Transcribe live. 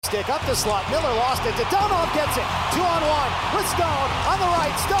stick, up the slot. Miller lost it. Dadonov gets it. 2-on-1 with Stone on the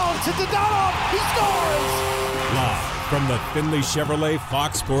right. Stone to Dadonov. He scores! Live from the Finley Chevrolet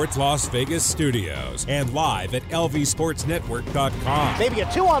Fox Sports Las Vegas studios and live at lvsportsnetwork.com. Maybe a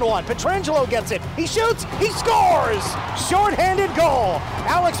 2-on-1. Pietrangelo gets it. He shoots. He scores! Short-handed goal.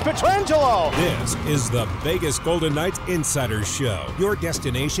 Alex Pietrangelo. This is the Vegas Golden Knights Insider Show, your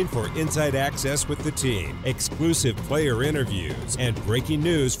destination for inside access with the team, exclusive player interviews, and breaking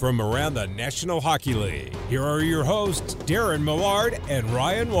news from around the National Hockey League. Here are your hosts, Darren Millard and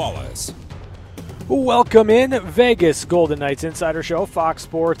Ryan Wallace. Welcome in, Vegas Golden Knights Insider Show, Fox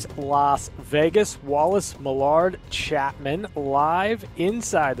Sports Las Vegas. Wallace, Millard, Chapman, live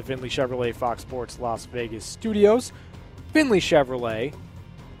inside the Finley Chevrolet Fox Sports Las Vegas studios. Finley Chevrolet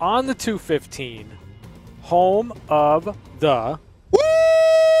on the 215, home of the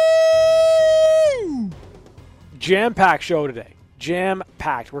jam-packed show today.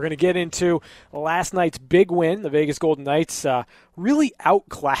 Jam-packed. We're going to get into last night's big win. The Vegas Golden Knights really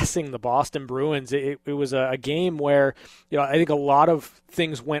outclassing the Boston Bruins. It was a game where, I think a lot of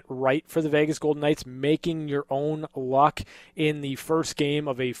things went right for the Vegas Golden Knights, making your own luck in the first game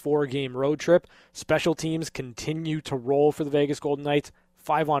of a 4-game road trip. Special teams continue to roll for the Vegas Golden Knights.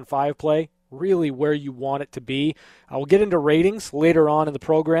 5-on-5 play, really where you want it to be. We'll get into ratings later on in the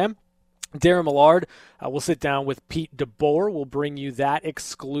program. Darren Millard will sit down with Pete DeBoer. We'll bring you that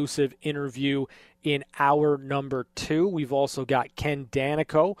exclusive interview in hour number 2. We've also got Ken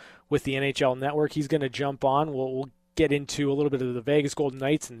Danico with the NHL Network. He's going to jump on. We'll get into a little bit of the Vegas Golden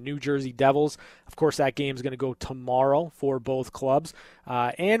Knights and New Jersey Devils. Of course, that game's going to go tomorrow for both clubs.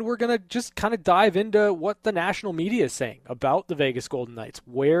 And we're going to just kind of dive into what the national media is saying about the Vegas Golden Knights.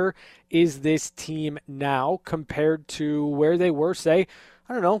 Where is this team now compared to where they were, say,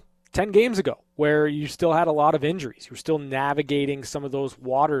 10 games ago, where you still had a lot of injuries. You were still navigating some of those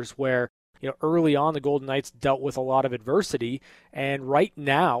waters where, early on the Golden Knights dealt with a lot of adversity. And right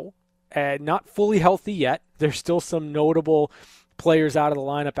now, not fully healthy yet. There's still some notable players out of the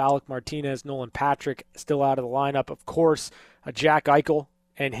lineup. Alec Martinez, Nolan Patrick still out of the lineup. Of course, Jack Eichel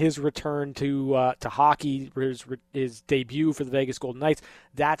and his return to hockey, his debut for the Vegas Golden Knights,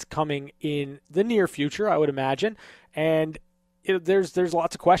 that's coming in the near future, I would imagine. And there's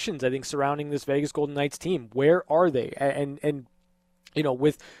lots of questions, I think, surrounding this Vegas Golden Knights team. Where are they? And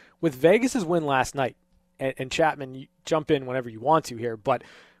with Vegas's win last night, and Chapman, you jump in whenever you want to here, but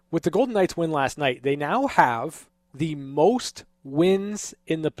with the Golden Knights win last night, they now have the most wins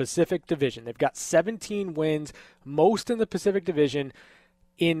in the Pacific Division. They've got 17 wins, most in the Pacific Division,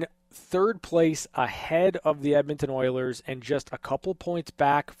 in third place ahead of the Edmonton Oilers and just a couple points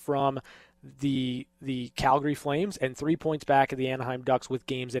back from the Calgary Flames and 3 points back of the Anaheim Ducks with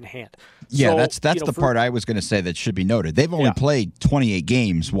games in hand. Yeah, that's the part I was going to say that should be noted. They've only played 28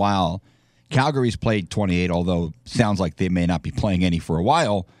 games while Calgary's played 28, although sounds like they may not be playing any for a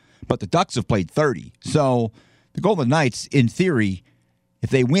while, but the Ducks have played 30. So the Golden Knights, in theory, if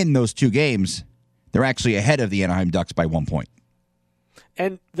they win those 2 games, they're actually ahead of the Anaheim Ducks by 1 point.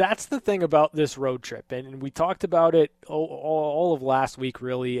 And that's the thing about this road trip, and we talked about it all of last week,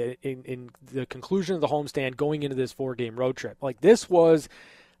 really, in the conclusion of the homestand going into this 4-game road trip. Like, this was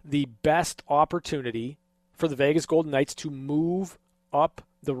the best opportunity for the Vegas Golden Knights to move up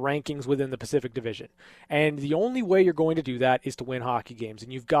the rankings within the Pacific Division. And the only way you're going to do that is to win hockey games.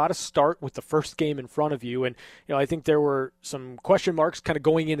 And you've got to start with the first game in front of you. And, I think there were some question marks kind of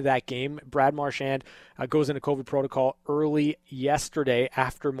going into that game. Brad Marchand goes into COVID protocol early yesterday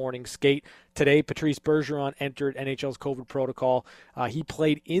after morning skate. Today, Patrice Bergeron entered NHL's COVID protocol. He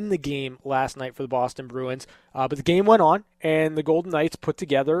played in the game last night for the Boston Bruins. But the game went on, and the Golden Knights put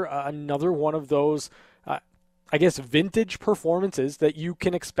together another one of those vintage performances that you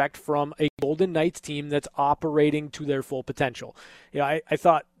can expect from a Golden Knights team that's operating to their full potential. I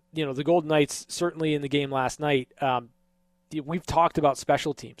thought, the Golden Knights, certainly in the game last night, we've talked about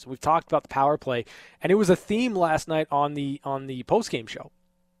special teams. We've talked about the power play, and it was a theme last night on the post-game show.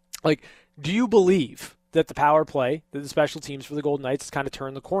 Like, do you believe that the power play, that the special teams for the Golden Knights has kind of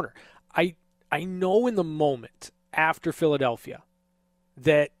turned the corner? I know in the moment after Philadelphia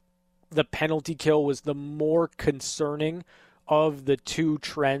that the penalty kill was the more concerning of the two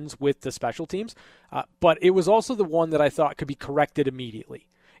trends with the special teams, but it was also the one that I thought could be corrected immediately.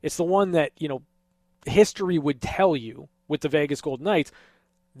 It's the one that, history would tell you with the Vegas Golden Knights,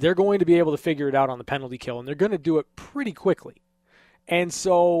 they're going to be able to figure it out on the penalty kill, and they're going to do it pretty quickly. And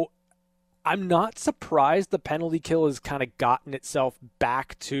so I'm not surprised the penalty kill has kind of gotten itself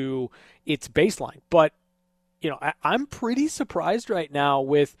back to its baseline, but I'm pretty surprised right now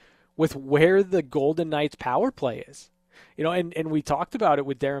with where the Golden Knights power play is. And we talked about it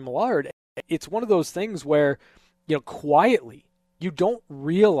with Darren Millard. It's one of those things where, quietly, you don't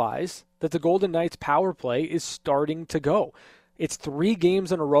realize that the Golden Knights power play is starting to go. It's 3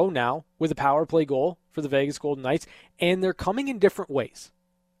 games in a row now with a power play goal for the Vegas Golden Knights, and they're coming in different ways.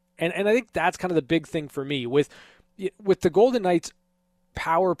 And I think that's kind of the big thing for me. With the Golden Knights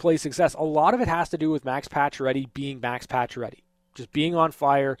power play success, a lot of it has to do with Max Pacioretty being Max Pacioretty. Just being on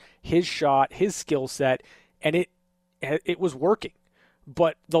fire, his shot, his skill set, and it was working.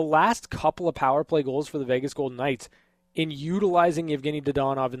 But the last couple of power play goals for the Vegas Golden Knights, in utilizing Evgeny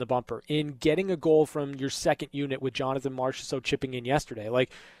Dadonov in the bumper, in getting a goal from your second unit with Jonathan Marchessault chipping in yesterday,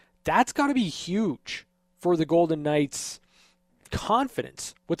 that's got to be huge for the Golden Knights'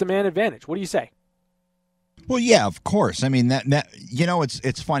 confidence with the man advantage. What do you say? Well, yeah, of course. I mean,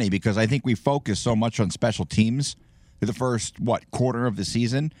 it's funny because I think we focus so much on special teams through the first, quarter of the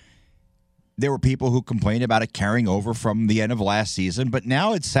season. There were people who complained about it carrying over from the end of last season, but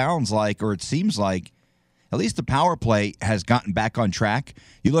now it sounds like, or it seems like, at least the power play has gotten back on track.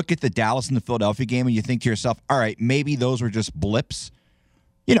 You look at the Dallas and the Philadelphia game and you think to yourself, all right, maybe those were just blips,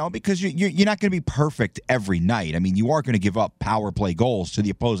 because you're not going to be perfect every night. I mean, you are going to give up power play goals to the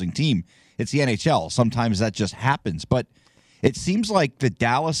opposing team. It's the NHL. Sometimes that just happens. But it seems like the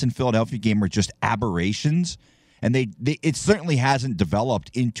Dallas and Philadelphia game are just aberrations, and it certainly hasn't developed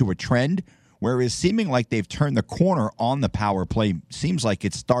into a trend, whereas seeming like they've turned the corner on the power play seems like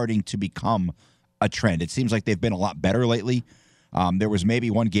it's starting to become a trend. It seems like they've been a lot better lately. There was maybe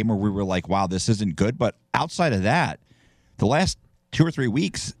one game where we were like, wow, this isn't good. But outside of that, the last 2 or 3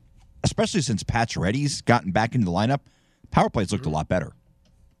 weeks, especially since Pacioretty's gotten back into the lineup, power plays looked a lot better.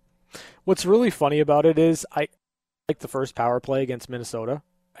 What's really funny about it is I like the first power play against Minnesota.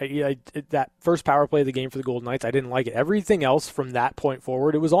 That first power play of the game for the Golden Knights, I didn't like it. Everything else from that point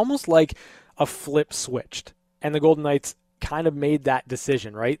forward, it was almost like a flip switched. And the Golden Knights kind of made that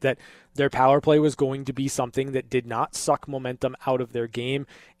decision, right? That their power play was going to be something that did not suck momentum out of their game.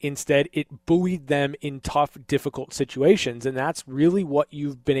 Instead, it buoyed them in tough, difficult situations. And that's really what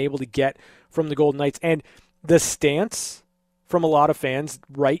you've been able to get from the Golden Knights. And the stance from a lot of fans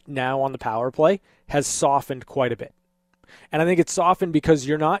right now on the power play has softened quite a bit. And I think it's softened because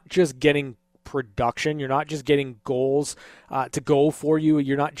you're not just getting production. You're not just getting goals to go for you.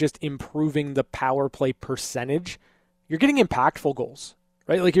 You're not just improving the power play percentage. You're getting impactful goals,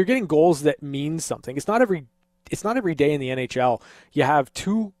 right? You're getting goals that mean something. It's not every day in the NHL you have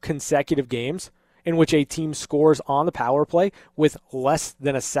 2 consecutive games in which a team scores on the power play with less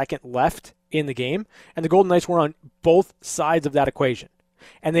than a second left in the game, and the Golden Knights were on both sides of that equation.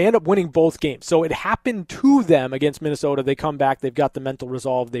 And they end up winning both games. So it happened to them against Minnesota. They come back, they've got the mental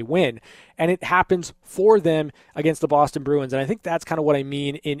resolve, they win. And it happens for them against the Boston Bruins. And I think that's kind of what I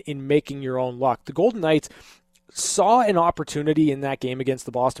mean in making your own luck. The Golden Knights saw an opportunity in that game against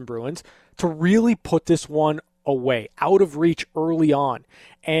the Boston Bruins to really put this one away, out of reach early on.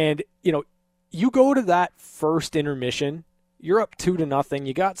 And, you go to that first intermission, you're up 2-0,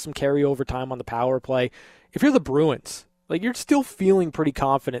 you got some carryover time on the power play. If you're the Bruins, you're still feeling pretty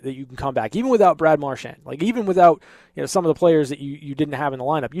confident that you can come back, even without Brad Marchand, even without, some of the players that you didn't have in the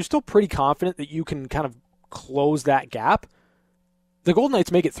lineup. You're still pretty confident that you can kind of close that gap. The Golden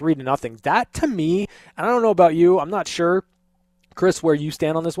Knights make it 3-0. That, to me, and I don't know about you, I'm not sure, Chris, where you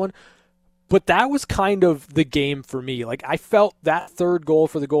stand on this one, but that was kind of the game for me. I felt that third goal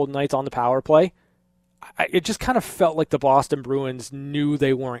for the Golden Knights on the power play, it just kind of felt like the Boston Bruins knew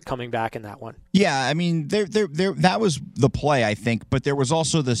they weren't coming back in that one. Yeah, I mean, that was the play, I think, but there was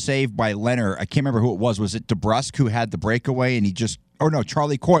also the save by Leonard. I can't remember who it was. Was it DeBrusk who had the breakaway and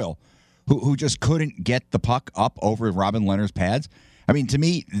Charlie Coyle, who just couldn't get the puck up over Robin Leonard's pads? I mean, to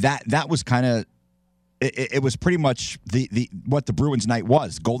me, that was kind of it was pretty much the what the Bruins night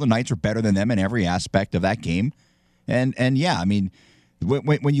was. Golden Knights were better than them in every aspect of that game, and yeah, I mean,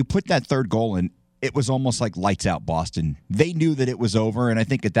 when you put that third goal in, it was almost like lights out Boston. They knew that it was over, and I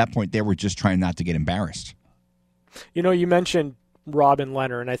think at that point they were just trying not to get embarrassed. You mentioned Robin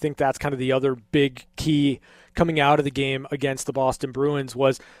Leonard, and I think that's kind of the other big key coming out of the game against the Boston Bruins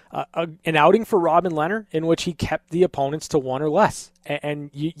was an outing for Robin Leonard in which he kept the opponents to 1 or less. And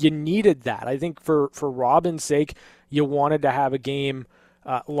you needed that. I think for Robin's sake, you wanted to have a game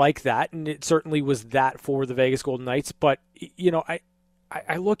like that, and it certainly was that for the Vegas Golden Knights. But,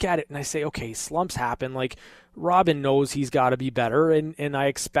 I look at it and I say, okay, slumps happen. Robin knows he's got to be better, and I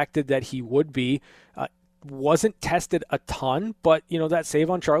expected that he would be. Wasn't tested a ton, but, that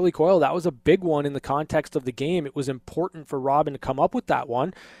save on Charlie Coyle, that was a big one in the context of the game. It was important for Robin to come up with that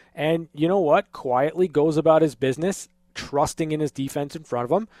one. And you know what? Quietly goes about his business, trusting in his defense in front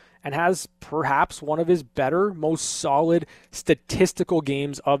of him, and has perhaps one of his better, most solid statistical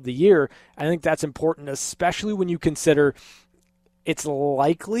games of the year. I think that's important, especially when you consider it's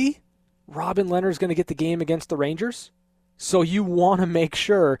likely Robin Lehner's going to get the game against the Rangers. So you want to make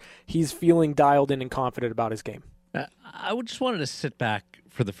sure he's feeling dialed in and confident about his game. I would just wanted to sit back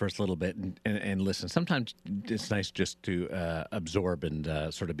for the first little bit and listen. Sometimes it's nice just to absorb and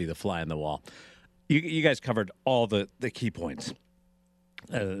sort of be the fly on the wall. You guys covered all the key points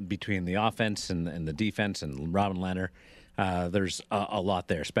between the offense and the defense and Robin Lehner. There's a lot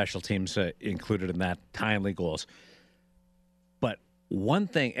there. Special teams included in that, timely goals. But one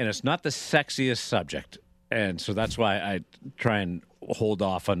thing, and it's not the sexiest subject, and so that's why I try and hold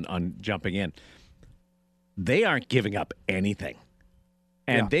off on jumping in. They aren't giving up anything.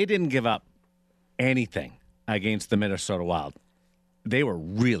 And they didn't give up anything against the Minnesota Wild. They were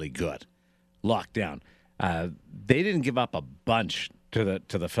really good, locked down. They didn't give up a bunch to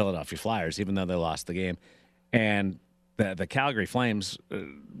the Philadelphia Flyers, even though they lost the game. And the Calgary Flames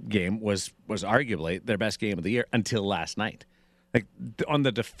game was arguably their best game of the year until last night. Like, on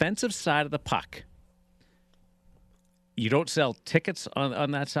the defensive side of the puck, you don't sell tickets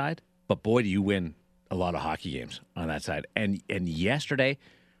on that side, but boy, do you win a lot of hockey games on that side. And yesterday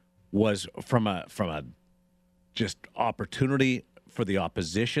was from a just opportunity for the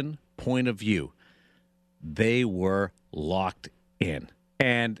opposition point of view. They were locked in.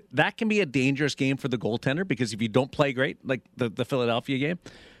 And that can be a dangerous game for the goaltender, because if you don't play great, like the Philadelphia game,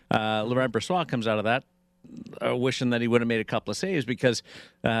 Laurent Brossoit comes out of that wishing that he would have made a couple of saves, because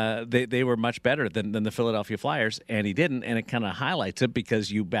they were much better than the Philadelphia Flyers, and he didn't, and it kind of highlights it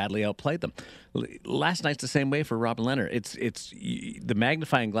because you badly outplayed them. Last night's the same way for Robin Lehner. It's the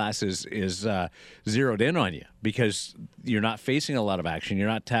magnifying glass is zeroed in on you because you're not facing a lot of action. You're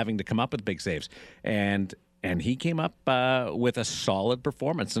not having to come up with big saves, and he came up with a solid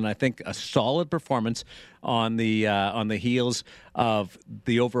performance, and I think a solid performance on the heels of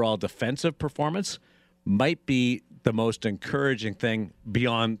the overall defensive performance might be the most encouraging thing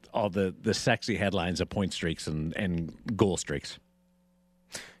beyond all the sexy headlines of point streaks and goal streaks.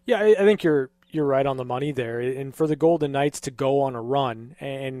 Yeah, I think you're right on the money there. And for the Golden Knights to go on a run,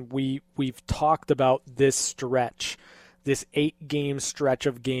 and we've talked about this stretch, this 8-game stretch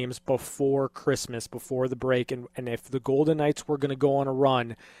of games before Christmas, before the break, and if the Golden Knights were going to go on a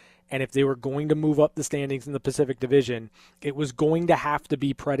run, and if they were going to move up the standings in the Pacific Division, it was going to have to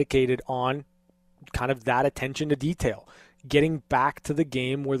be predicated on kind of that attention to detail, getting back to the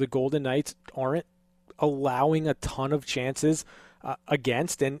game where the Golden Knights aren't allowing a ton of chances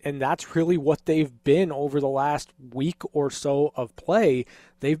against, and that's really what they've been over the last week or so of play.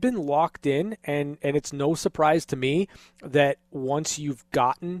 They've been locked in, and it's no surprise to me that once you've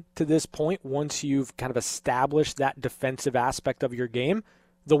gotten to this point, once you've kind of established that defensive aspect of your game,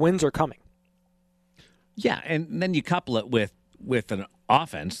 the wins are coming. Yeah, and then you couple it with an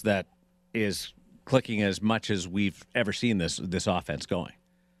offense that is clicking as much as we've ever seen this offense going,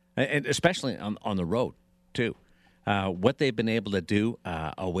 and especially on the road too. What they've been able to do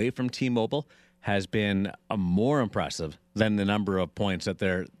away from T-Mobile has been more impressive than the number of points that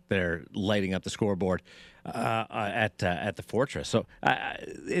they're lighting up the scoreboard at the Fortress. So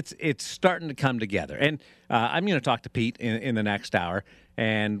it's starting to come together. And I'm going to talk to Pete in the next hour,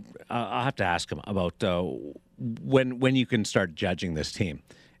 and I'll have to ask him about when you can start judging this team.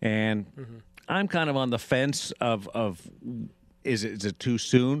 And I'm kind of on the fence of is it too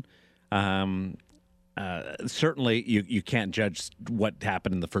soon? Certainly, you can't judge what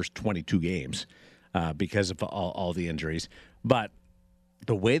happened in the first 22 games because of all the injuries. But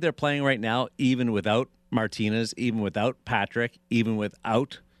the way they're playing right now, even without Martinez, even without Patrick, even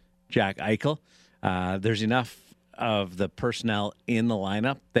without Jack Eichel, there's enough of the personnel in the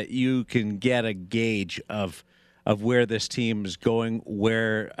lineup that you can get a gauge of where this team is going,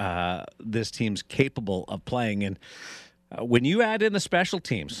 where this team's capable of playing. And when you add in the special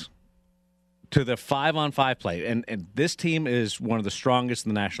teams to the 5-on-5 play, and this team is one of the strongest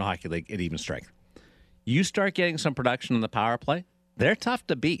in the National Hockey League at even strength, you start getting some production on the power play, they're tough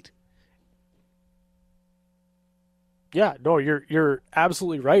to beat. Yeah, no, you're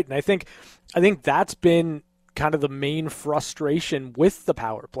absolutely right. And I think that's been kind of the main frustration with the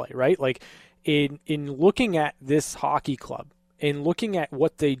power play, right? Like, in looking at this hockey club, in looking at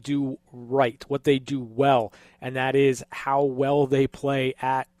what they do right, what they do well, and that is how well they play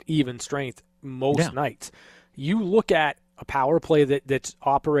at even strength most nights. You look at a power play that's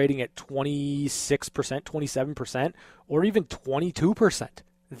operating at 26%, 27%, or even 22%.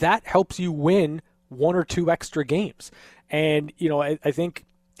 That helps you win one or two extra games. And, I think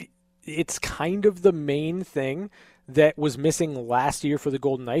it's kind of the main thing that was missing last year for the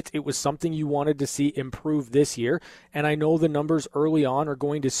Golden Knights. It was something you wanted to see improve this year. And I know the numbers early on are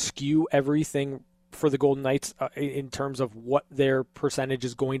going to skew everything for the Golden Knights in terms of what their percentage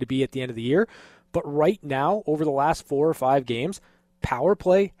is going to be at the end of the year. But right now, over the last 4 or 5 games, power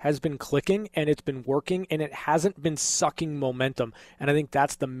play has been clicking and it's been working and it hasn't been sucking momentum. And I think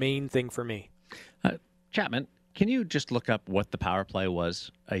that's the main thing for me. Chapman, can you just look up what the power play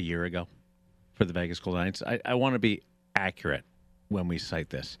was a year ago for the Vegas Golden Knights? I want to be accurate when we cite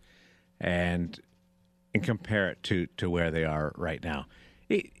this and compare it to where they are right now.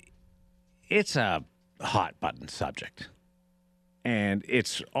 It's a hot button subject. And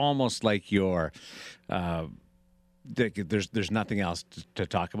it's almost like you're there's nothing else to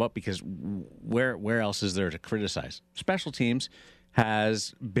talk about because where else is there to criticize? Special teams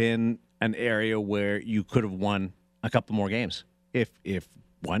has been an area where you could have won a couple more games. If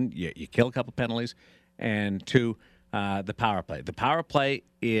one, you kill a couple penalties, and 2, the power play. The power play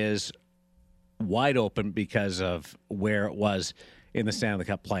is wide open because of where it was in the Stanley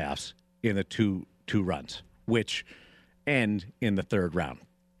Cup playoffs in the two runs, which end in the third round.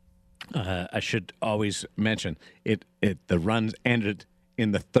 I should always mention the runs ended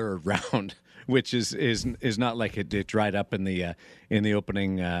in the third round, which is not like it dried up in the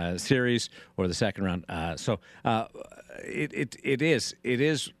opening series or the second round. So it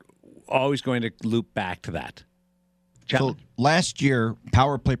is always going to loop back to that. So last year,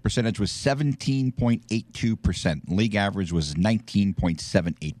 power play percentage was 17.82%. League average was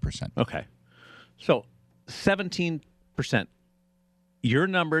 19.78%. Okay. So 17%. Your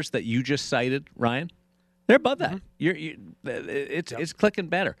numbers that you just cited, Ryan, they're above that. It's clicking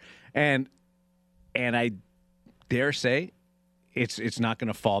better. And I dare say it's not going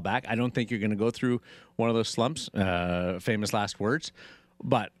to fall back. I don't think you're going to go through one of those slumps, famous last words.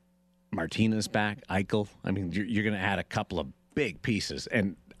 But Martinez back, Eichel. I mean, you're going to add a couple of big pieces,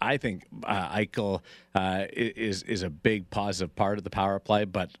 and I think Eichel is a big positive part of the power play.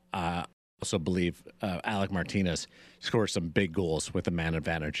 But I also believe Alec Martinez scores some big goals with a man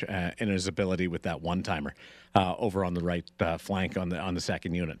advantage in his ability with that one-timer over on the right flank on the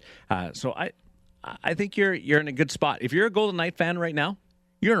second unit. So I think you're in a good spot. If you're a Golden Knight fan right now,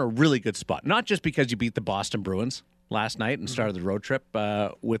 you're in a really good spot. Not just because you beat the Boston Bruins last night and started the road trip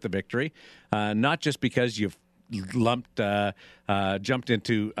with a victory. Not just because you've jumped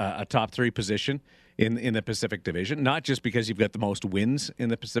into a top 3 position in the Pacific Division. Not just because you've got the most wins in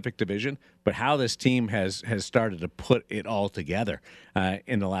the Pacific Division, but how this team has started to put it all together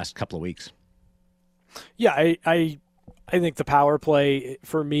in the last couple of weeks. Yeah, I think the power play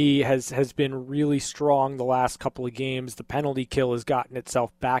for me has been really strong the last couple of games. The penalty kill has gotten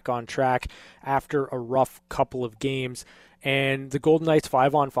itself back on track after a rough couple of games. And the Golden Knights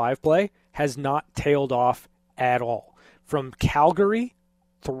 5-on-5 play has not tailed off at all. From Calgary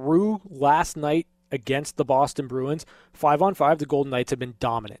through last night against the Boston Bruins, 5-on-5, the Golden Knights have been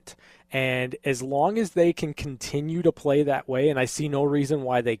dominant. And as long as they can continue to play that way, and I see no reason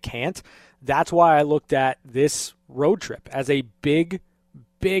why they can't, that's why I looked at this road trip as a big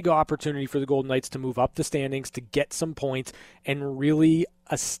opportunity for the Golden Knights to move up the standings, to get some points, and really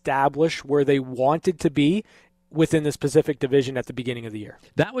establish where they wanted to be within this Pacific Division at the beginning of the year.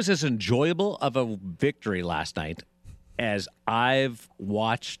 That was as enjoyable of a victory last night as I've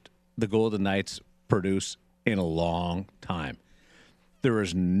watched the Golden Knights produce in a long time. There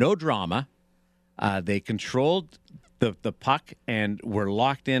was no drama. They controlled the puck and were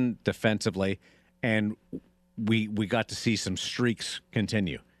locked in defensively, and we got to see some streaks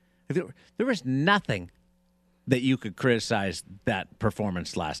continue. There was nothing that you could criticize that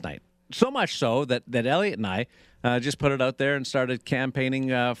performance last night. So much so that Elliot and I just put it out there and started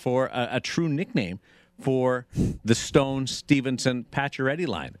campaigning for a true nickname for the Stone, Stevenson, Pacioretty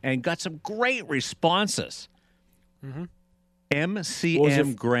line, and got some great responses. Mm-hmm.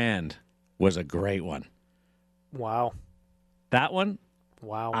 MCM Grand was a great one. Wow. That one,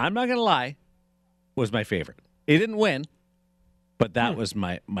 wow. I'm not going to lie, was my favorite. It didn't win, but that was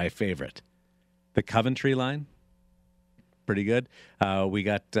my favorite. The Coventry line, pretty good. We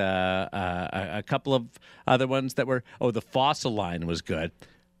got a couple of other ones that were, the Fossil line was good,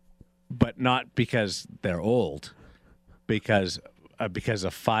 but not because they're old, because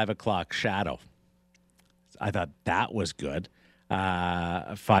of 5 o'clock shadow. I thought that was good.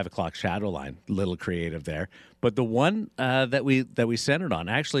 5 o'clock shadow line, little creative there. But the one that we centered on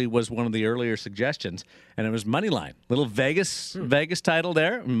actually was one of the earlier suggestions, and it was money line. Little Vegas title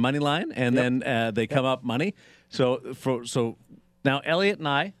there, money line, and then they come up money. So now Elliot and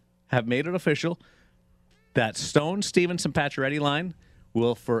I have made it official that Stone, Stevenson, Pacioretty line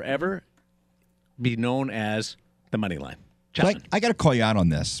will forever be known as the money line. So I got to call you out on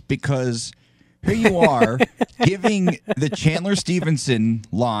this because here you are giving the Chandler Stevenson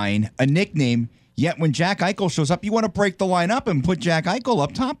line a nickname. Yet when Jack Eichel shows up, you want to break the line up and put Jack Eichel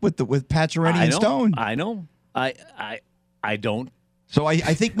up top with Pacioretty and Stone. I know. I don't. So I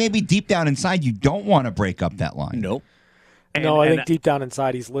think maybe deep down inside you don't want to break up that line. Nope. I think deep down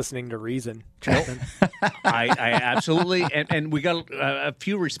inside he's listening to reason. I absolutely, and we got a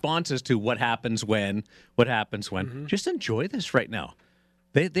few responses to what happens when. Mm-hmm. Just enjoy this right now.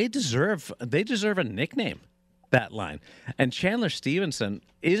 They deserve a nickname. That line. And Chandler Stevenson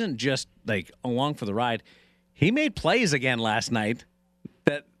isn't just like along for the ride. He made plays again last night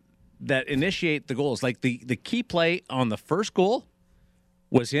that initiate the goals. Like the key play on the first goal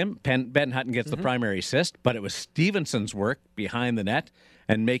was him. Ben Hutton gets the primary assist, but it was Stevenson's work behind the net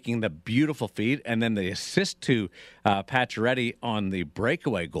and making the beautiful feed, and then the assist to Pacioretty on the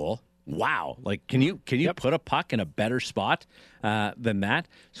breakaway goal. Wow! Like, can you put a puck in a better spot than that?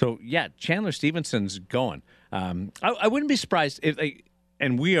 So yeah, Chandler Stevenson's going. I wouldn't be surprised if,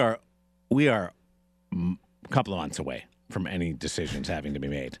 and we are a couple of months away from any decisions having to be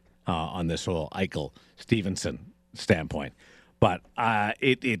made on this whole Eichel Stevenson standpoint. But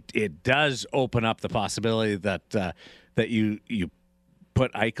it does open up the possibility that you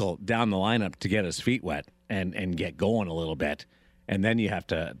put Eichel down the lineup to get his feet wet and get going a little bit, and then you have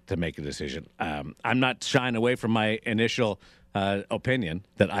to make a decision. I'm not shying away from my initial opinion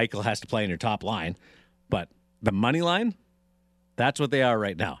that Eichel has to play in your top line, but the money line, that's what they are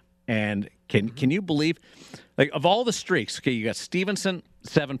right now. And can you believe, like, of all the streaks, okay, you got Stevenson,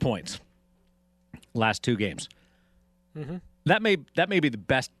 7 points, last 2 games. Mm-hmm. That may be the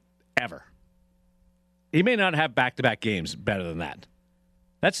best ever. He may not have back-to-back games better than that.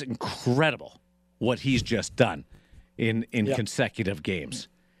 That's incredible what he's just done in consecutive games.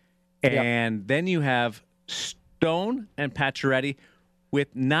 And then you have Stone and Pacioretty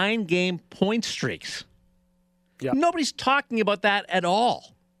with 9-game point streaks. Yep. Nobody's talking about that at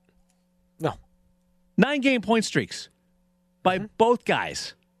all. No. 9-game point streaks by both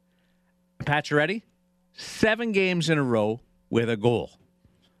guys. Pacioretty, 7 games in a row with a goal.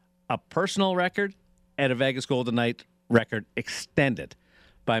 A personal record and a Vegas Golden Knight record extended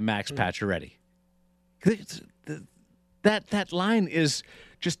by Max Pacioretty. That line is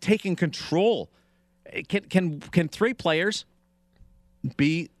just taking control. Can 3 players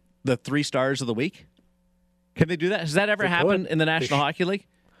be the 3 stars of the week? Can they do that? Has that ever happened in the National Hockey League?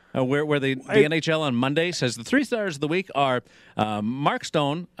 Where the NHL on Monday says the 3 stars of the week are Mark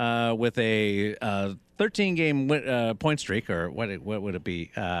Stone with a 13-game point streak, or what would it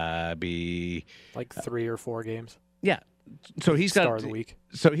be? Be like 3 or 4 games. Yeah. So he's got star of the week.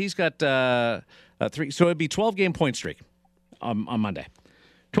 So he's got 3. So it'd be 12-game point streak on Monday.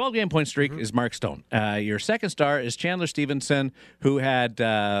 12-game point streak is Mark Stone. Your second star is Chandler Stevenson, who had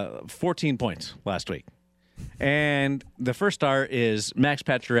 14 points last week. And the first star is Max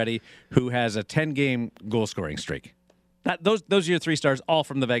Pacioretty, who has a 10-game goal-scoring streak. Those are your 3 stars, all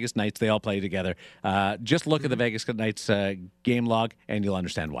from the Vegas Knights. They all play together. Just look at the Vegas Knights game log, and you'll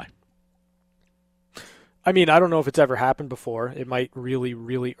understand why. I mean, I don't know if it's ever happened before. It might really,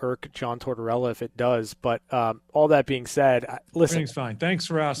 really irk John Tortorella if it does. But all that being said, listen. Everything's fine. Thanks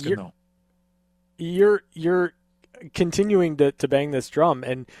for asking, though. You're continuing to bang this drum,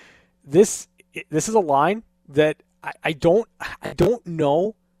 and this is a line that I don't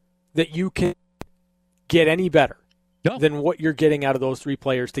know that you can get any better than what you're getting out of those 3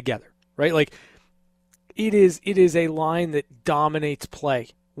 players together, right? Like, it is a line that dominates play.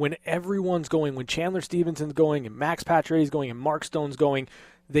 When everyone's going, when Chandler Stevenson's going and Max Pacioretty's going and Mark Stone's going,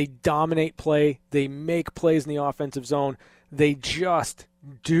 they dominate play. They make plays in the offensive zone. They just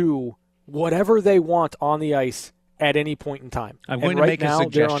do whatever they want on the ice at any point in time. I'm going to make a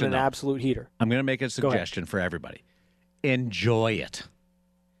suggestion. They're on an absolute heater. I'm going to make a suggestion for everybody. Enjoy it.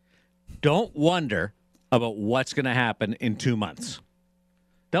 Don't wonder about what's going to happen in 2 months.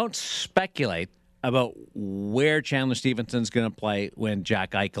 Don't speculate about where Chandler Stevenson's going to play when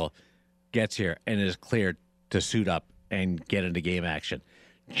Jack Eichel gets here and is cleared to suit up and get into game action.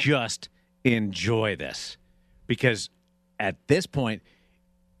 Just enjoy this, because at this point,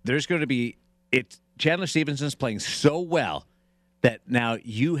 there's going to be Chandler Stevenson's playing so well that now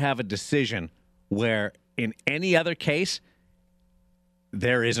you have a decision where in any other case,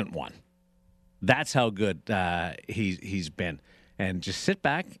 there isn't one. That's how good he's been. And just sit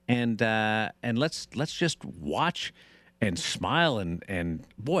back and let's just watch and smile and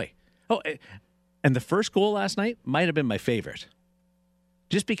boy. Oh, and the first goal last night might have been my favorite,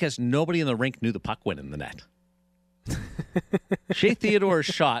 just because nobody in the rink knew the puck went in the net. Shea Theodore's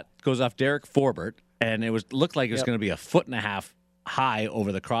shot goes off Derek Forbort, and looked like it was going to be 1.5 feet high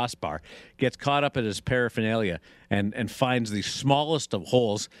over the crossbar, gets caught up in his paraphernalia and finds the smallest of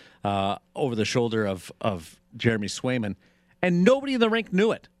holes over the shoulder of Jeremy Swayman, and nobody in the rink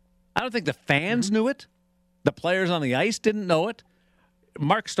knew it. I don't think the fans knew it. The players on the ice didn't know it.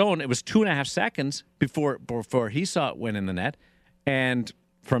 Mark Stone, it was 2.5 seconds before he saw it went in the net, and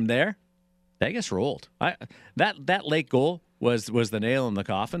from there, Vegas rolled. That late goal was the nail in the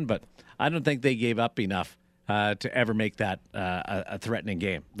coffin, but I don't think they gave up enough to ever make that a threatening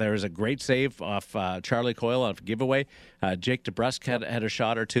game. There was a great save off Charlie Coyle on a giveaway. Jake DeBrusk had a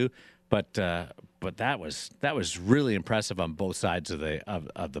shot or two, but that was really impressive on both sides of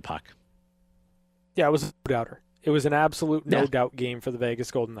the puck. Yeah, it was a no-doubter. It was an absolute no-doubt game for the Vegas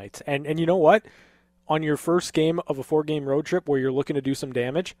Golden Knights. And you know what? On your first game of a 4-game road trip where you're looking to do some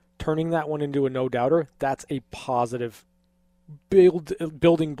damage, turning that one into a no-doubter, that's a positive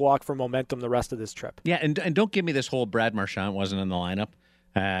building block for momentum the rest of this trip. Yeah, and don't give me this whole Brad Marchand wasn't in the lineup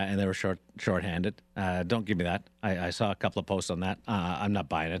and they were shorthanded. Don't give me that. I saw a couple of posts on that. I'm not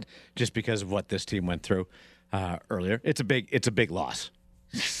buying it just because of what this team went through earlier. It's a big loss,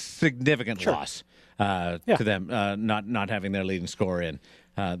 significant loss to them not having their leading scorer in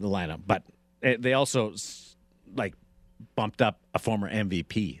the lineup. But they also bumped up a former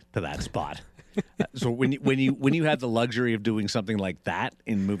MVP to that spot. So when you have the luxury of doing something like that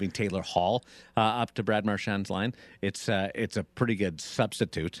in moving Taylor Hall up to Brad Marchand's line, it's a pretty good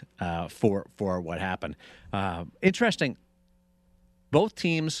substitute for what happened. Interesting. Both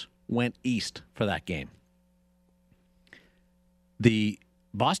teams went east for that game. The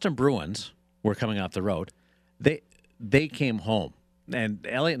Boston Bruins were coming off the road. They came home, and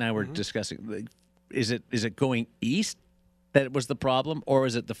Elliot and I were discussing: is it going east that was the problem, or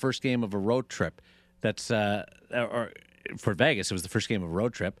is it the first game of a road trip? That's or for Vegas, it was the first game of a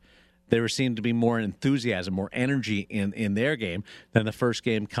road trip. There seemed to be more enthusiasm, more energy in their game than the first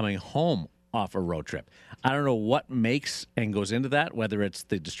game coming home off a road trip. I don't know what makes and goes into that, whether it's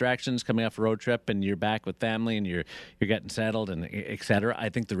the distractions coming off a road trip and you're back with family and you're getting settled and et cetera. I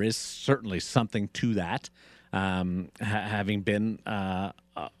think there is certainly something to that, having been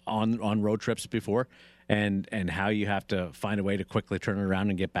on road trips before. And how you have to find a way to quickly turn it around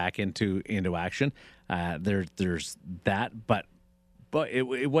and get back into action. There's that, but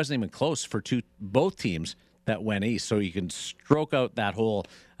it wasn't even close for both teams that went east. So you can stroke out that whole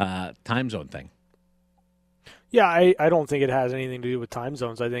time zone thing. Yeah, I don't think it has anything to do with time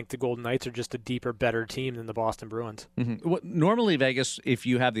zones. I think the Golden Knights are just a deeper, better team than the Boston Bruins. Mm-hmm. Well, normally Vegas, if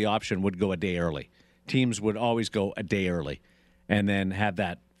you have the option, would go a day early. Teams would always go a day early and then have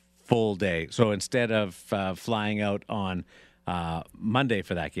that full day. So instead of flying out on Monday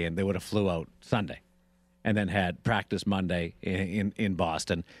for that game, they would have flew out Sunday and then had practice Monday in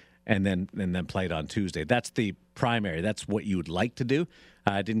Boston and then played on Tuesday. That's the primary. That's what you would like to do.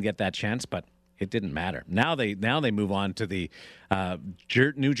 Didn't get that chance, but it didn't matter. Now they move on to the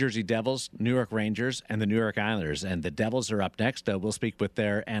New Jersey Devils, New York Rangers, and the New York Islanders. And the Devils are up next. We'll speak with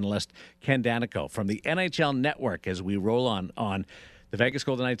their analyst, Ken Daneyko, from the NHL Network as we roll on the Vegas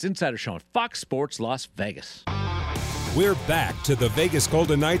Golden Knights Insider Show on Fox Sports Las Vegas. We're back to the Vegas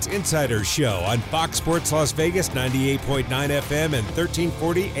Golden Knights Insider Show on Fox Sports Las Vegas, 98.9 FM and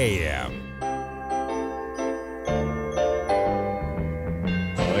 1340 AM.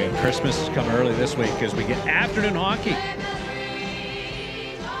 Oh, yeah, Christmas is coming early this week as we get afternoon hockey.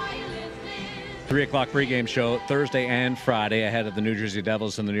 3 o'clock pregame show Thursday and Friday ahead of the New Jersey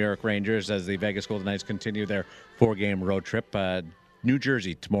Devils and the New York Rangers as the Vegas Golden Knights continue their 4-game road trip. New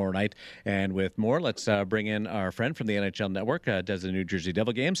Jersey tomorrow night. And with more, let's bring in our friend from the NHL Network, does the New Jersey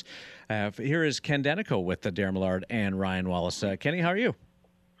Devil games. Here is Ken Daneyko with Darren Millard and Ryan Wallace. Kenny, how are you?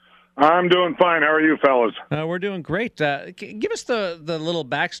 I'm doing fine. How are you, fellas? We're doing great. Give us the little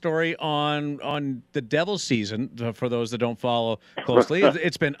backstory on the Devils season for those that don't follow closely.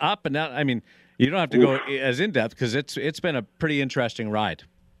 It's been up and down. I mean, you don't have to go as in-depth because it's been a pretty interesting ride.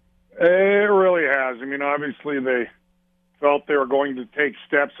 It really has. I mean, obviously they felt they were going to take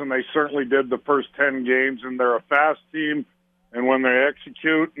steps, and they certainly did the first 10 games, and they're a fast team, and when they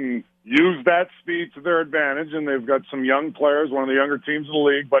execute and use that speed to their advantage, and they've got some young players, one of the younger teams in the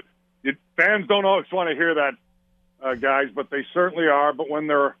league, but fans don't always want to hear that, guys, but they certainly are. But when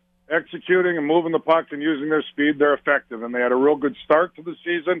they're executing and moving the puck and using their speed, they're effective, and they had a real good start to the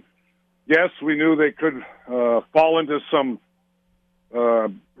season. Yes, we knew they could fall into some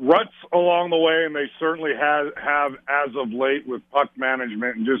ruts along the way, and they certainly have as of late with puck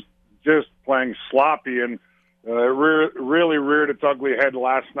management and just playing sloppy. And it really reared its ugly head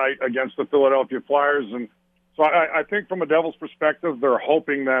last night against the Philadelphia Flyers. And so I think from a Devils perspective, they're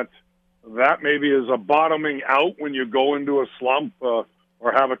hoping that that maybe is a bottoming out when you go into a slump or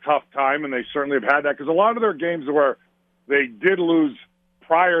have a tough time, and they certainly have had that. Because a lot of their games where they did lose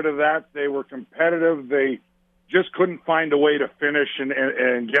prior to that, they were competitive. They just couldn't find a way to finish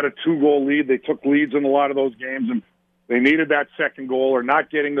and get a 2-goal lead. They took leads in a lot of those games, and they needed that second goal or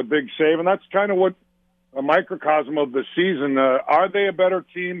not getting the big save. And that's kind of what a microcosm of the season. Are they a better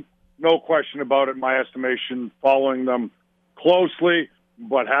team? No question about it, in my estimation, following them closely.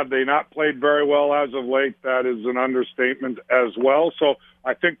 But have they not played very well as of late? That is an understatement as well. So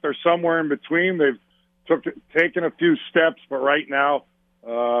I think they're somewhere in between. They've taken a few steps, but right now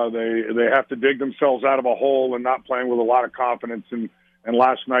they have to dig themselves out of a hole and not playing with a lot of confidence. And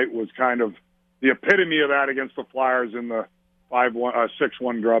last night was kind of the epitome of that against the Flyers in the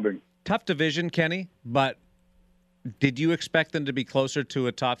 6-1 drubbing. Tough division, Kenny, but did you expect them to be closer to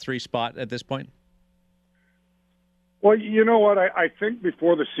a top 3 spot at this point? Well, you know what? I think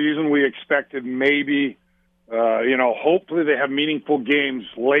before the season we expected maybe, hopefully they have meaningful games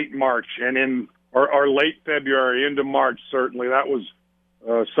late March and or late February into March, certainly. That was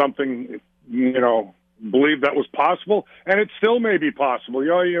something, believe that was possible, and it still may be possible.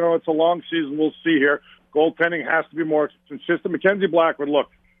 It's a long season. We'll see here. Goaltending has to be more consistent. Mackenzie Blackwood, look,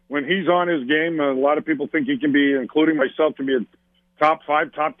 when he's on his game, a lot of people think he can be, including myself, can be a top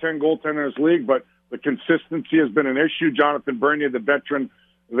 5, top 10 goaltender in this league, but the consistency has been an issue. Jonathan Bernier, the veteran,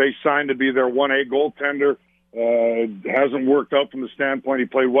 they signed to be their 1A goaltender. Hasn't worked out from the standpoint he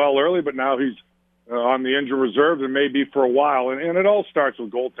played well early, but now he's on the injured reserve and may be for a while. And it all starts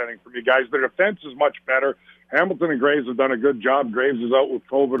with goaltending for me, guys. Their defense is much better. Hamilton and Graves have done a good job. Graves is out with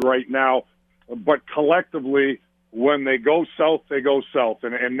COVID right now. But collectively, when they go south, they go south.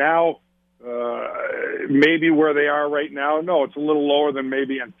 And now maybe where they are right now, no, it's a little lower than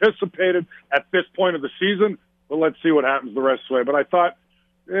maybe anticipated at this point of the season. But let's see what happens the rest of the way. But I thought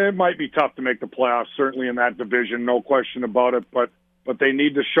it might be tough to make the playoffs, certainly in that division, no question about it. But they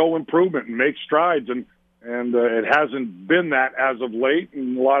need to show improvement and make strides, and it hasn't been that as of late,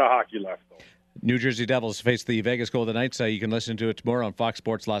 and a lot of hockey left, though. New Jersey Devils face the Vegas Golden Knights. You can listen to it tomorrow on Fox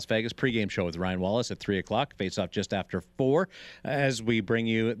Sports Las Vegas. Pregame show with Ryan Wallace at 3 o'clock. Face off just after 4 as we bring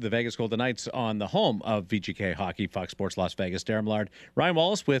you the Vegas Golden Knights on the home of VGK Hockey, Fox Sports Las Vegas. Darren Millard, Ryan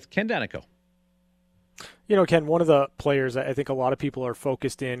Wallace with Ken Danico. Ken, one of the players I think a lot of people are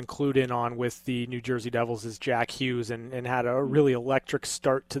clued in on with the New Jersey Devils is Jack Hughes, and had a really electric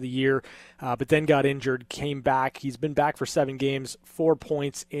start to the year, but then got injured, came back. He's been back for 7 games, 4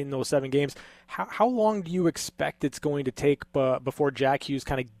 points in those 7 games. How long do you expect it's going to take before Jack Hughes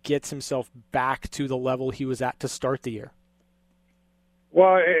kind of gets himself back to the level he was at to start the year?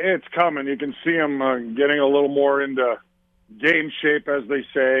 Well, it's coming. You can see him getting a little more into game shape, as they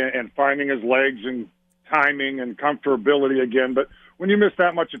say, and finding his legs and timing and comfortability again. But when you miss that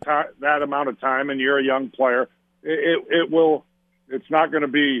amount of time and you're a young player, it's not going to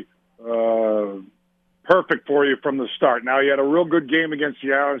be perfect for you from the start. Now, he had a real good game against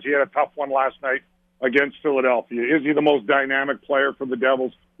the Islanders. He had a tough one last night against Philadelphia. Is he the most dynamic player for the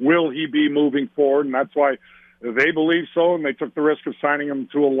Devils? Will he be moving forward? And that's why they believe so, and they took the risk of signing him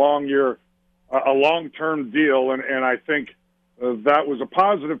to a long-term deal. And I think that was a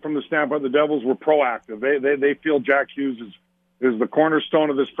positive from the standpoint the Devils were proactive. They feel Jack Hughes is the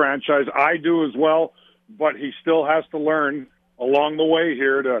cornerstone of this franchise. I do as well, but he still has to learn along the way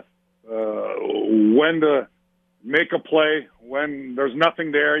here to when to make a play. When there's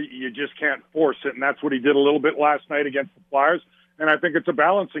nothing there, you just can't force it, and that's what he did a little bit last night against the Flyers. And I think it's a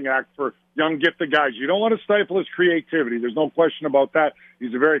balancing act for young, gifted guys. You don't want to stifle his creativity. There's no question about that.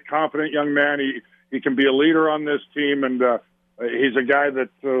 He's a very confident young man. He can be a leader on this team, and he's a guy that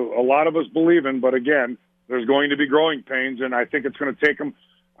a lot of us believe in, but again, there's going to be growing pains, and I think it's going to take him,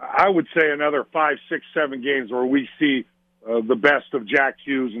 I would say, another 5, 6, 7 games where we see the best of Jack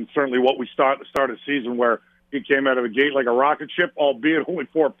Hughes, and certainly what we start at the start of the season where he came out of the gate like a rocket ship, albeit only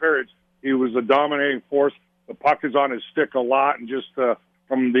 4 periods. He was a dominating force. The puck is on his stick a lot, and just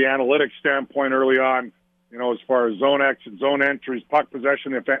from the analytics standpoint early on, as far as zone exit, zone entries, puck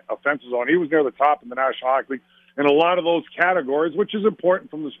possession, offensive zone, he was near the top in the National Hockey League. In a lot of those categories, which is important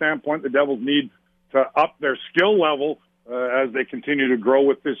from the standpoint the Devils need to up their skill level as they continue to grow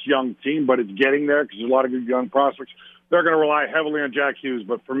with this young team, but it's getting there because there's a lot of good young prospects. They're going to rely heavily on Jack Hughes,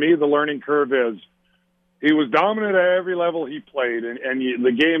 but for me, the learning curve is he was dominant at every level he played, and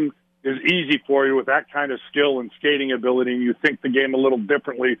the game is easy for you with that kind of skill and skating ability, and you think the game a little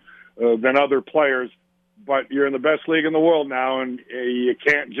differently than other players, but you're in the best league in the world now, and you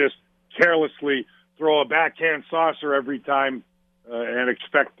can't just carelessly throw a backhand saucer every time and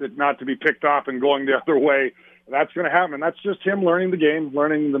expect it not to be picked off and going the other way. that's going to happen. And that's just him learning the game,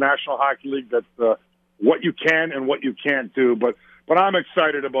 learning the National Hockey League, that what you can and what you can't do. But I'm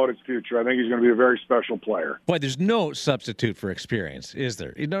excited about his future. I think he's going to be a very special player. Boy, there's no substitute for experience, is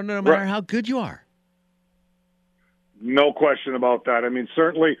there? No matter how good you are. No question about that. I mean,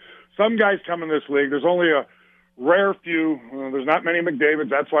 certainly some guys come in this league. There's only a rare few. There's not many McDavids.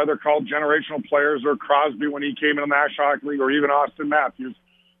 That's why they're called generational players, or Crosby when he came in the National Hockey League, or even Austin Matthews.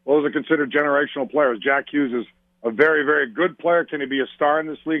 Those are considered generational players. Jack Hughes is a very, very good player. Can he be a star in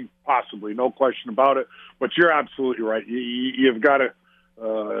this league? Possibly, no question about it. But you're absolutely right. You've got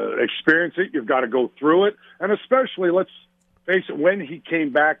to experience it. You've got to go through it. And especially, let's face it, when he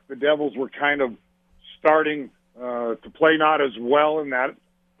came back, the Devils were kind of starting to play not as well, and that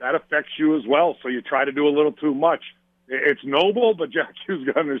affects you as well. So you try to do a little too much. It's noble, but Jack Hughes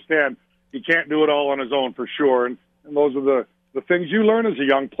got to understand he can't do it all on his own for sure. And those are the things you learn as a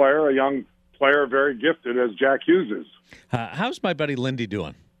young player, very gifted as Jack Hughes is. How's my buddy Lindy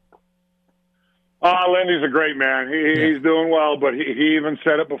doing? Lindy's a great man. He's doing well, but he even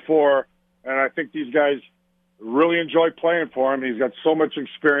said it before, and I think these guys really enjoy playing for him. He's got so much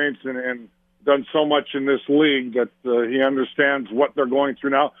experience and done so much in this league that he understands what they're going through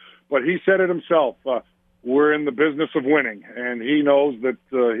now. But he said it himself. We're in the business of winning, and he knows that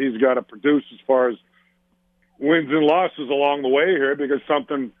he's got to produce as far as wins and losses along the way here, because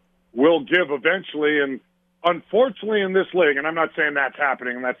something will give eventually. And unfortunately in this league, and I'm not saying that's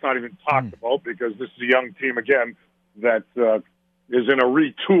happening and that's not even talked about, because this is a young team, again, that is in a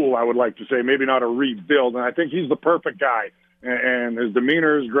retool, I would like to say, maybe not a rebuild. And I think he's the perfect guy, and his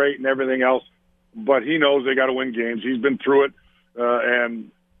demeanor is great and everything else, but he knows they got to win games. He's been through it,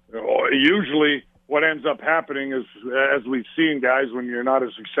 and usually what ends up happening is, as we've seen, guys, when you're not as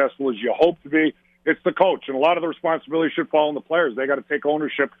successful as you hope to be, it's the coach, and a lot of the responsibility should fall on the players. They got to take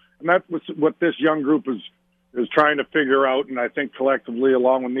ownership, and that's what this young group is trying to figure out. And I think collectively,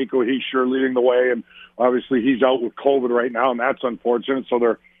 along with Nico Hischier leading the way, and obviously he's out with COVID right now, and that's unfortunate. So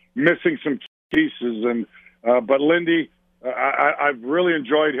they're missing some pieces. And but Lindy, I've really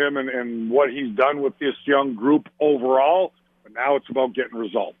enjoyed him and what he's done with this young group overall. But now it's about getting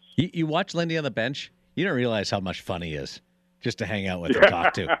results. You watch Lindy on the bench, you don't realize how much fun he is. Just to hang out with and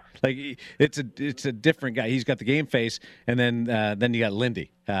talk to, like it's a different guy. He's got the game face, and then you got Lindy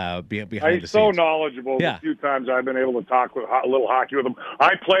behind the scenes. He's so knowledgeable. Yeah. The few times I've been able to talk with a little hockey with him,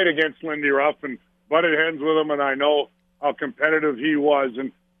 I played against Lindy Ruff and butted heads with him, and I know how competitive he was,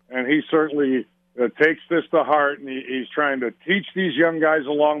 and he certainly takes this to heart, and he's trying to teach these young guys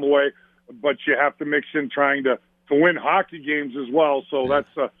along the way. But you have to mix in trying to win hockey games as well. So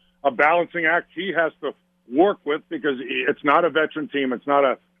that's a balancing act he has to work with, because it's not a veteran team. It's not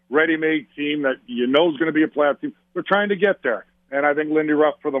a ready-made team that you know is going to be a playoff team. They're trying to get there. And I think Lindy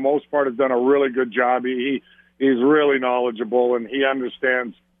Ruff, for the most part, has done a really good job. He's really knowledgeable, and he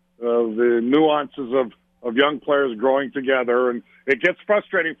understands the nuances of young players growing together. And it gets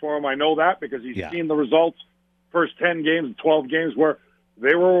frustrating for him. I know that, because he's seen the results, first 10 games, 12 games, where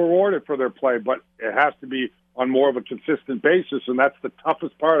they were rewarded for their play. But it has to be on more of a consistent basis, and that's the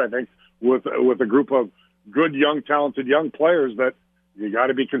toughest part, I think, with a group of good, young, talented young players, that you got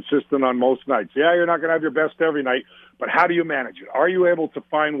to be consistent on most nights. Yeah, you're not going to have your best every night, but how do you manage it? Are you able to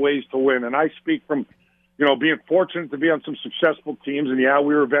find ways to win? And I speak from, being fortunate to be on some successful teams, and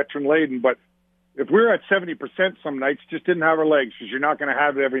we were veteran laden, but if we were at 70% some nights, just didn't have our legs, because you're not going to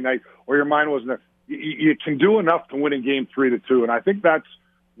have it every night, or your mind wasn't there. You can do enough to win a game 3-2, and I think that's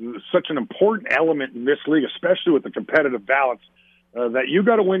such an important element in this league, especially with the competitive balance. That you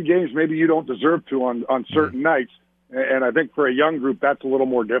got to win games maybe you don't deserve to on certain nights. And I think for a young group, that's a little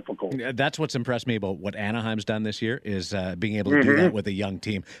more difficult. That's what's impressed me about what Anaheim's done this year, is being able to do that with a young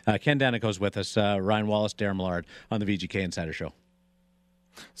team. Ken Danico's with us, Ryan Wallace, Darren Millard on the VGK Insider Show.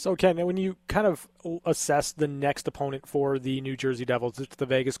 So, Ken, when you kind of assess the next opponent for the New Jersey Devils, it's the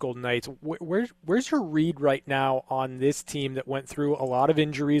Vegas Golden Knights, where's your read right now on this team that went through a lot of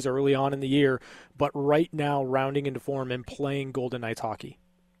injuries early on in the year, but right now rounding into form and playing Golden Knights hockey?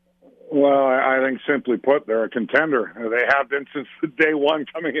 Well, I think simply put, they're a contender. They have been since day one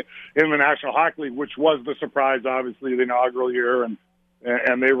coming in the National Hockey League, which was the surprise, obviously, the inaugural year, and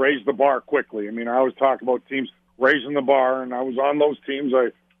they raised the bar quickly. I mean, I always talk about teams raising the bar, and I was on those teams, I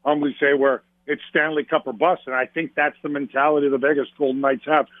humbly say, where it's Stanley Cup or bust, and I think that's the mentality the Vegas Golden Knights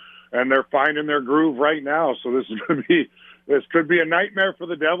have, and they're finding their groove right now. So this could be a nightmare for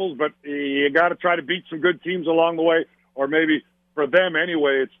the Devils, but you got to try to beat some good teams along the way, or maybe for them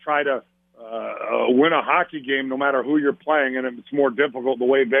anyway, it's try to win a hockey game no matter who you're playing, and it's more difficult the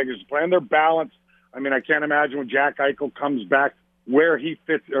way Vegas is playing. They're balanced. I mean, I can't imagine when Jack Eichel comes back where he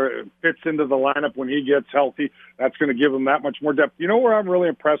fits into the lineup when he gets healthy. That's going to give him that much more depth. You know where I'm really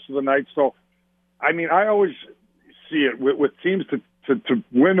impressed with the Knights? So, I mean, I always see it with teams to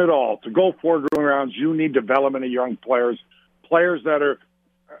win it all, to go 4 grueling rounds, you need development of young players that are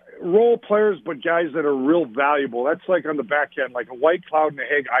role players, but guys that are real valuable. That's like on the back end, like a Whitecloud and a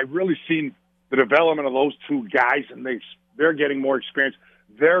Hague. I've really seen the development of those two guys, and they're getting more experience.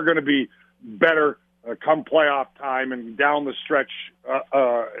 They're going to be better come playoff time and down the stretch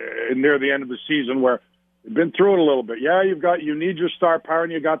near the end of the season where they've been through it a little bit. Yeah, you need your star power,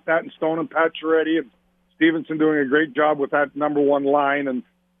 and you got that in Stone and Pacioretty, and Stevenson doing a great job with that number one line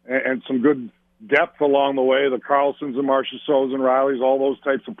and some good depth along the way, the Carlsons and Marchessaults and Rileys, all those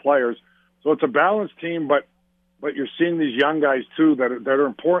types of players. So it's a balanced team, but you're seeing these young guys, too, that are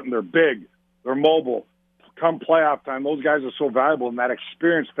important. They're big. They're mobile. Come playoff time, those guys are so valuable, and that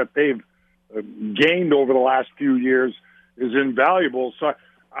experience that they've gained over the last few years is invaluable. So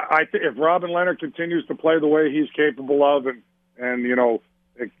I think if Robin Lehner continues to play the way he's capable of and you know,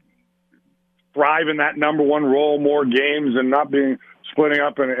 thrive in that number one role, more games and not being splitting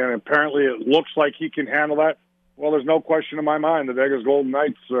up, and apparently it looks like he can handle that, well, there's no question in my mind the Vegas Golden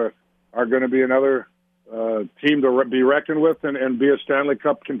Knights are going to be another team to be reckoned with and be a Stanley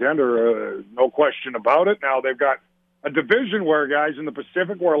Cup contender. No question about it. Now they've got a division where guys in the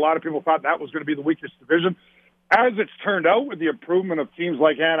Pacific where a lot of people thought that was going to be the weakest division. As it's turned out with the improvement of teams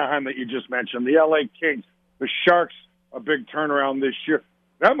like Anaheim that you just mentioned, the LA Kings, the Sharks, a big turnaround this year.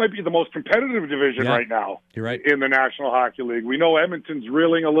 That might be the most competitive division right now. You're right. In the National Hockey League. We know Edmonton's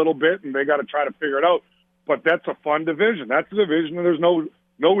reeling a little bit, and they got to try to figure it out. But that's a fun division. That's a division, and there's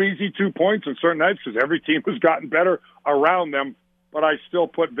no easy 2 points in certain nights because every team has gotten better around them. But I still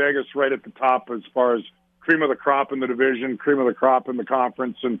put Vegas right at the top as far as cream of the crop in the division, cream of the crop in the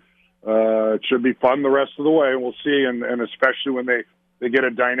conference, and it should be fun the rest of the way. We'll see, and especially when they get a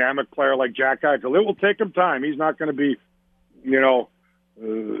dynamic player like Jack Eichel. It will take him time. He's not going to be,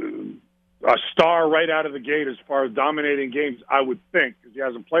 a star right out of the gate as far as dominating games, I would think, because he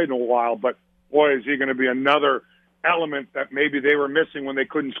hasn't played in a while. But, boy, is he going to be another element that maybe they were missing when they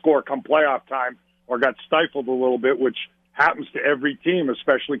couldn't score come playoff time or got stifled a little bit, which happens to every team,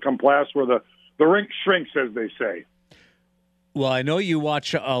 especially come playoffs where the rink shrinks, as they say. Well, I know you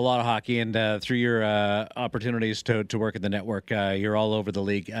watch a lot of hockey, and through your opportunities to work at the network, you're all over the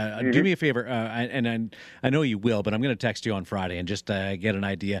league. Do me a favor, and I know you will, but I'm going to text you on Friday and just get an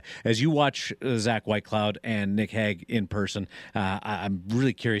idea. As you watch Zach Whitecloud and Nick Hague in person, I'm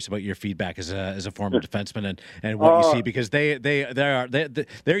really curious about your feedback as a former defenseman and what you see, because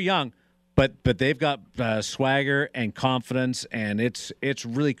they're young. But they've got swagger and confidence, and it's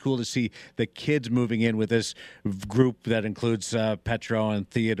really cool to see the kids moving in with this group that includes Petro and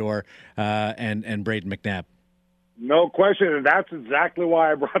Theodore and Braden McNabb. No question, and that's exactly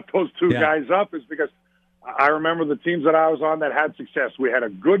why I brought those two guys up, is because I remember the teams that I was on that had success. We had a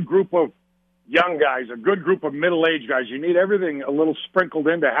good group of young guys, a good group of middle-aged guys. You need everything a little sprinkled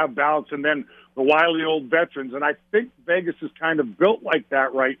in to have balance, and then the wily old veterans. And I think Vegas is kind of built like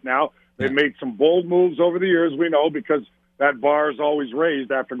that right now. They've made some bold moves over the years, we know, because that bar is always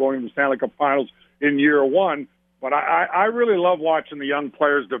raised after going to the Stanley Cup Finals in year one. But I really love watching the young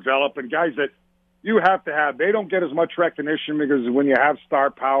players develop, and guys that you have to have. They don't get as much recognition because when you have star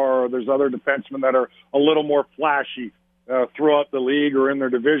power or there's other defensemen that are a little more flashy throughout the league or in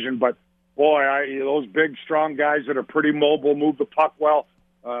their division. But, boy, those big, strong guys that are pretty mobile, move the puck well,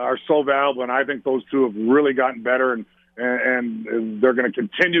 are so valuable, and I think those two have really gotten better, and they're going to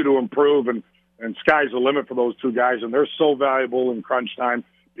continue to improve, and sky's the limit for those two guys, and they're so valuable in crunch time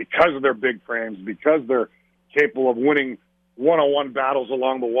because of their big frames, because they're capable of winning one-on-one battles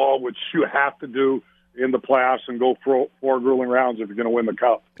along the wall, which you have to do in the playoffs and go for 4 grueling rounds if you're going to win the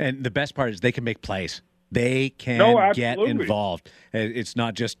cup. And the best part is they can make plays. They can get involved. It's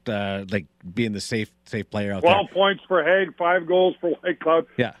not just like being the safe player out 12 points for Hague, 5 goals for Whitecloud.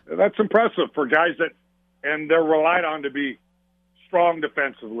 Yeah. That's impressive for guys that – and they're relied on to be strong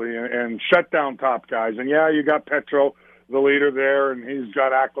defensively and shut down top guys. And, yeah, you got Petro, the leader there, and he's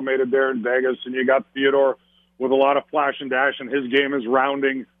got acclimated there in Vegas. And you got Theodore with a lot of flash and dash, and his game is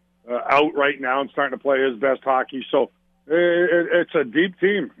rounding out right now and starting to play his best hockey. So it's a deep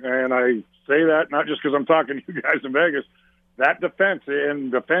team, and I say that not just because I'm talking to you guys in Vegas. That defense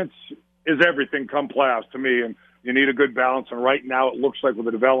is everything come playoffs to me, and you need a good balance. And right now it looks like with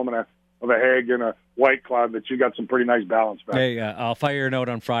the development of a Hague and a Whitecloud that you got some pretty nice balance back. Hey, I'll fire a note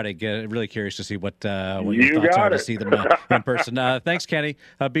on Friday. Really curious to see what your thoughts are to see them in person. Thanks, Kenny.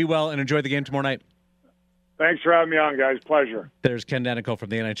 Be well and enjoy the game tomorrow night. Thanks for having me on, guys. Pleasure. There's Ken Danico from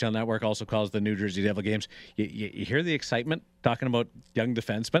the NHL Network, also calls the New Jersey Devil games. You hear the excitement talking about young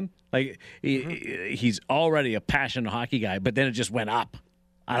defensemen? Like, he's already a passionate hockey guy, but then it just went up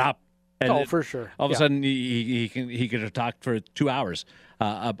and up. And for sure. All of a sudden, he could have talked for 2 hours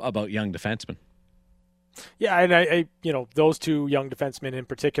about young defensemen. Yeah, and I those two young defensemen in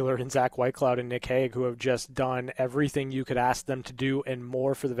particular, in Zach Whitecloud and Nick Hague, who have just done everything you could ask them to do and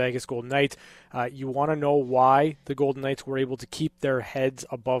more for the Vegas Golden Knights. You want to know why the Golden Knights were able to keep their heads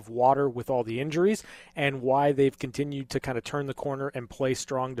above water with all the injuries, and why they've continued to kind of turn the corner and play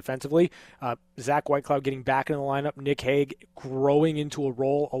strong defensively. Zach Whitecloud getting back in the lineup, Nick Hague growing into a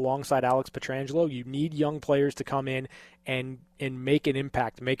role alongside Alex Pietrangelo. You need young players to come in and make an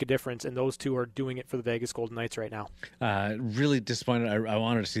impact, make a difference, and those two are doing it for the Vegas Golden Knights right now. Really disappointed. I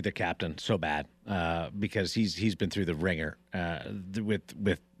wanted to see the captain so bad because he's been through the ringer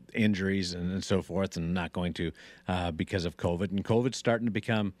with injuries and so forth, and not going to because of COVID. And COVID's starting to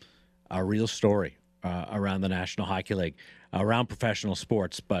become a real story around the National Hockey League, around professional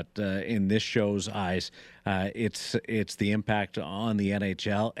sports. But in this show's eyes, it's the impact on the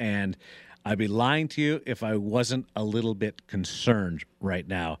NHL. And I'd be lying to you if I wasn't a little bit concerned right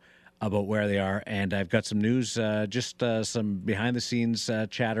now about where they are. And I've got some news, just some behind-the-scenes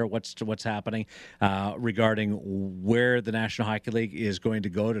chatter, what's happening regarding where the National Hockey League is going to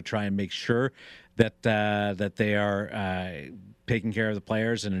go to try and make sure that they are taking care of the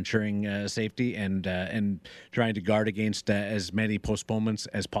players and ensuring safety and trying to guard against as many postponements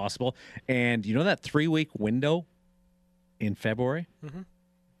as possible. And you know that 3-week window in February? Mm-hmm.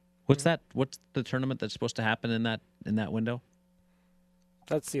 What's that? What's the tournament that's supposed to happen in that window?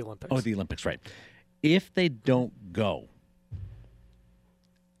 That's the Olympics. Oh, the Olympics, right. If they don't go,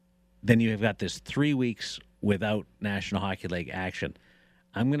 then you have got this 3 weeks without National Hockey League action.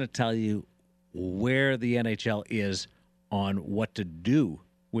 I'm going to tell you where the NHL is on what to do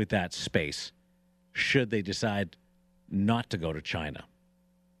with that space should they decide not to go to China.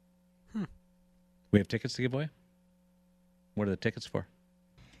 We have tickets to give away? What are the tickets for?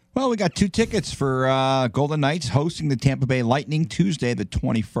 Well, we got 2 tickets for Golden Knights hosting the Tampa Bay Lightning Tuesday, the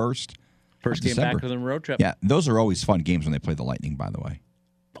 21st. First game back with a road trip. Yeah, those are always fun games when they play the Lightning, by the way.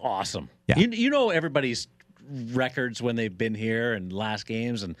 Awesome. Yeah. You know everybody's records when they've been here and last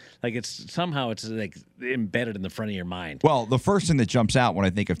games, and like it's like embedded in the front of your mind. Well, the first thing that jumps out when I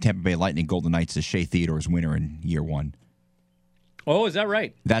think of Tampa Bay Lightning Golden Knights is Shea Theodore's winner in year 1. Oh, is that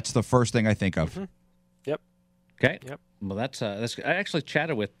right? That's the first thing I think of. Mm-hmm. Yep. Okay. Yep. Well, that's. I actually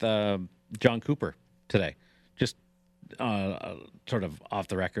chatted with John Cooper today, just sort of off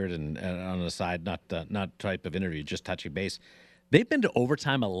the record and on the side, not type of interview, just touching base. They've been to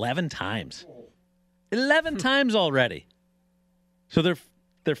overtime 11 times, 11 times already. So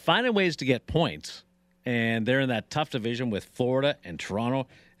they're finding ways to get points, and they're in that tough division with Florida and Toronto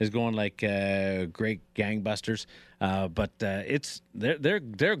is going like great gangbusters. But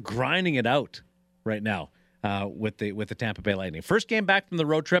they're grinding it out right now. With the Tampa Bay Lightning. First game back from the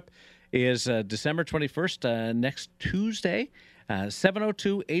road trip is December 21st, next Tuesday,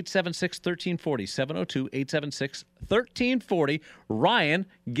 702-876-1340, 702-876-1340. Ryan,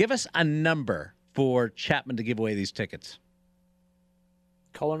 give us a number for Chapman to give away these tickets.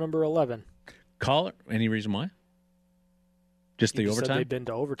 Caller number 11. Caller, any reason why? Just the overtime? Said they've been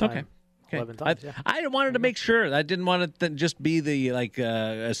to overtime. Okay. 11 times, I wanted to make sure. I didn't want it to just be the,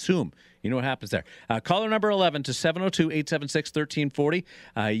 assume. You know what happens there. Caller number 11 to 702-876-1340.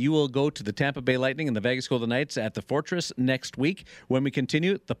 You will go to the Tampa Bay Lightning and the Vegas Golden Knights at the Fortress next week. When we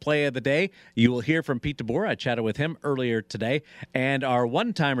continue, the play of the day, you will hear from Pete DeBoer. I chatted with him earlier today. And our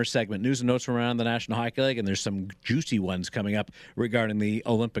one-timer segment, news and notes from around the National Hockey League, and there's some juicy ones coming up regarding the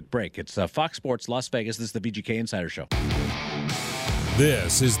Olympic break. It's Fox Sports Las Vegas. This is the VGK Insider Show.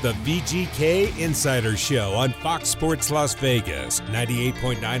 This is the VGK Insider Show on Fox Sports Las Vegas,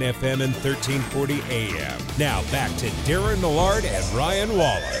 98.9 FM and 1340 AM. Now back to Darren Millard and Ryan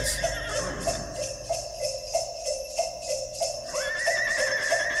Wallace.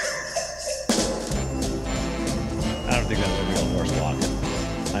 I don't think that's a real horse walking.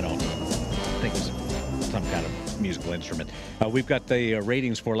 I don't think it's some kind of musical instrument. We've got the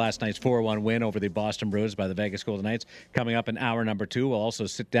ratings for last night's 4-1 win over the Boston Bruins by the Vegas Golden Knights coming up in hour number 2. We'll also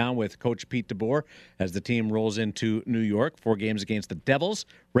sit down with Coach Pete DeBoer as the team rolls into New York. 4 games against the Devils,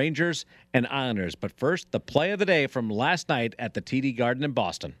 Rangers, and Islanders. But first, the play of the day from last night at the TD Garden in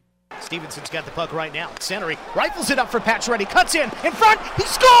Boston. Stevenson's got the puck right now. Centering, rifles it up for Pacioretty, cuts in front, he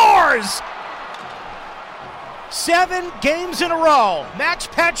scores! 7 games in a row, Max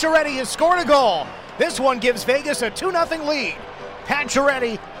Pacioretty has scored a goal. This one gives Vegas a 2-0 lead.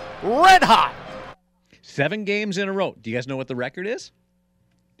 Pacioretty, red hot. 7 games in a row. Do you guys know what the record is?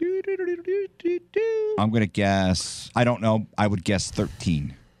 I'm going to guess. I don't know. I would guess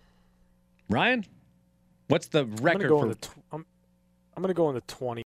 13. Ryan, what's the record? I'm going to go in the 20.